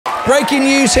Breaking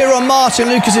news here on Martyn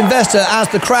Lucas Investor as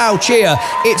the crowd cheer.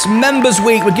 It's Members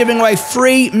Week. We're giving away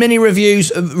free mini reviews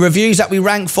that we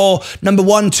rank for number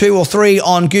 1, 2 or 3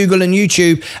 on Google and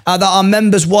YouTube that our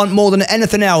members want more than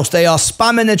anything else. They are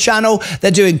spamming the channel. They're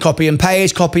doing copy and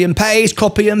paste, copy and paste,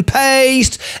 copy and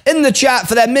paste in the chat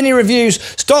for their mini reviews.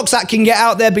 Stocks that can get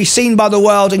out there, be seen by the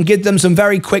world and give them some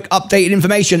very quick updated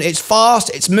information. It's fast,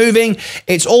 it's moving,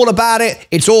 it's all about it,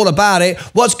 it's all about it.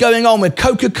 What's going on with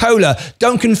Coca-Cola?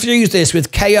 Don't confuse this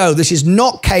with KO. This is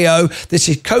not KO. This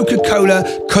is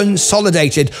Coca-Cola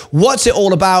Consolidated. What's it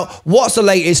all about? What's the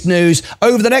latest news?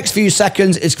 Over the next few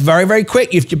seconds, it's very, very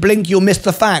quick. If you blink, you'll miss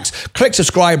the facts. Click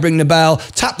subscribe, ring the bell,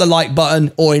 tap the like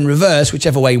button, or in reverse,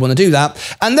 whichever way you want to do that.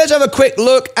 And let's have a quick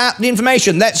look at the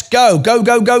information. Let's go. Go,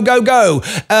 go, go, go, go.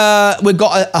 We've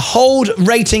got a hold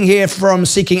rating here from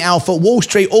Seeking Alpha. Wall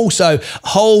Street also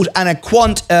hold, and a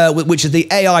quant, which is the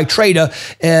AI trader,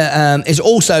 is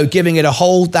also giving it a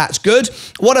hold. That's good.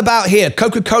 What about here?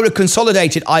 Coca-Cola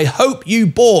Consolidated. I hope you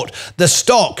bought the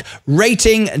stock.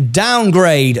 Rating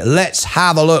downgrade. Let's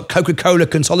have a look. Coca-Cola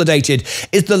Consolidated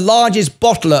is the largest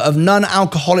bottler of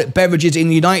non-alcoholic beverages in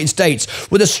the United States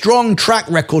with a strong track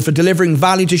record for delivering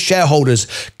value to shareholders.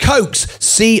 Coke's,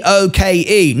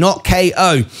 C-O-K-E, not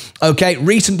K-O. Okay,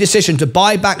 recent decision to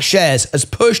buy back shares has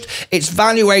pushed its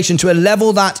valuation to a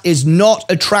level that is not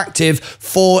attractive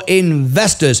for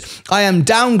investors. I am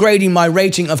downgrading my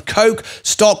rating of Coke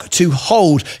stock to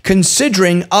hold,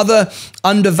 considering other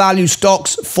undervalued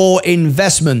stocks for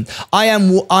investment. I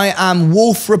am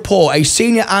Wolf Report, a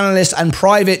senior analyst and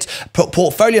private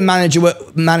portfolio manager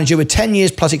with 10 years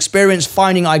plus experience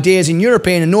finding ideas in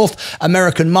European and North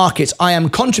American markets. I am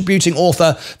contributing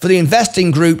author for the investing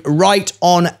group Right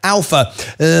on Alpha.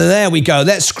 There we go.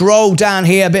 Let's scroll down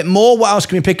here a bit more. What else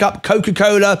can we pick up?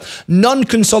 Coca-Cola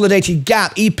non-consolidated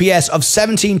GAAP EPS of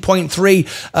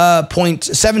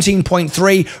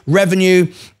 17.3, revenue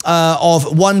of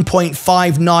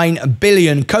 1.59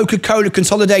 billion. Coca-Cola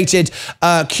Consolidated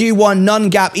Q1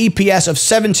 non-GAAP EPS of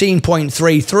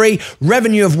 17.33,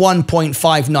 revenue of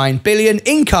 1.59 billion.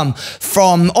 Income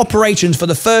from operations for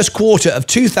the first quarter of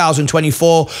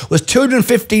 2024 was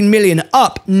 215 million,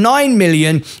 up 9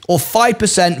 million or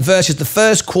 5% versus the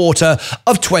first quarter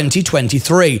of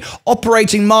 2023.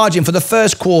 Operating margin for the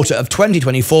first quarter of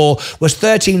 2024 was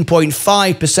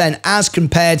 13.5% as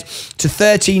compared to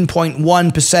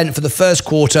 13.1% for the first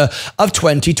quarter of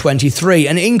 2023,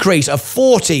 an increase of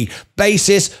 40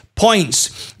 basis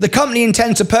points. The company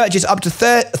intends to purchase up to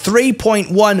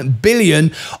 3.1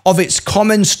 billion of its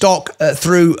common stock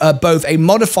through both a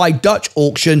modified Dutch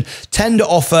auction tender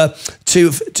offer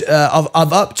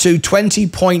of up to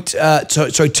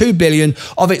 2 billion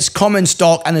of its common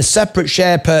stock and a separate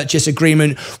share purchase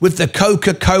agreement with the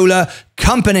Coca-Cola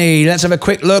Company. Let's have a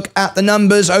quick look at the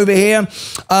numbers over here.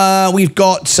 We've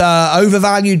got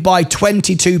overvalued by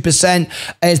 22%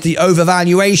 as the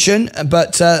overvaluation,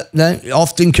 but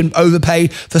often can overpay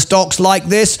for stocks like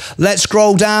this. Let's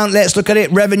scroll down. Let's look at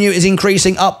it. Revenue is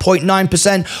increasing, up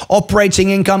 0.9%.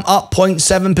 Operating income up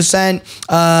 0.7%.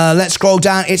 Let's scroll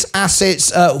down. Its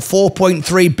assets,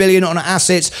 4.3 billion on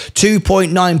assets,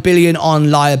 2.9 billion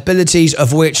on liabilities,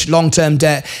 of which long-term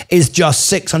debt is just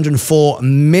 604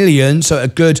 million. So a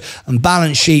good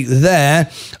balance sheet there.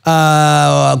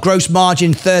 Gross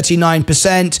margin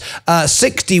 39%,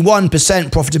 61%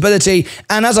 profitability,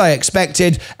 and as I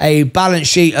expected, a balance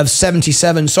sheet of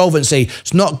 77 solvency.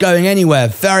 It's not going anywhere.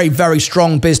 Very, very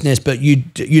strong business, but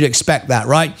you'd expect that,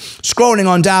 right? Scrolling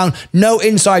on down, no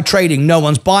inside trading. No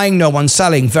one's buying, no one's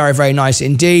selling. Very, very nice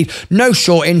indeed. No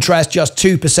short interest, just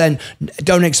 2%.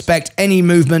 Don't expect any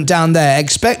movement down there.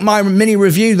 Expect my mini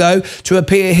review, though, to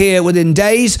appear here within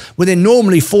days. Within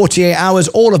normally 48 hours,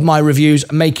 all of my reviews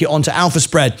make it onto Alpha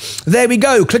Spread. There we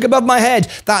go. Click above my head.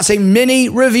 That's a mini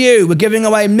review. We're giving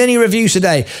away mini reviews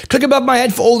today. Click above my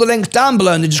head for all the links down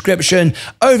below in the description,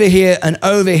 over here and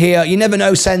over here. You never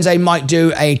know, Sensei might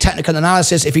do a technical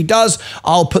analysis. If he does,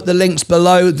 I'll put the links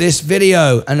below this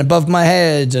video and above my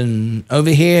head and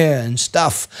over here and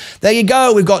stuff. There you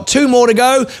go. We've got 2 more to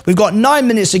go. We've got 9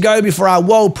 minutes to go before our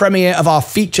world premiere of our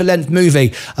feature-length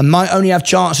movie. I might only have a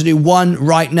chance to do one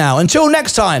right now. Until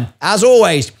next time, as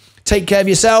always, take care of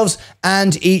yourselves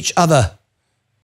and each other.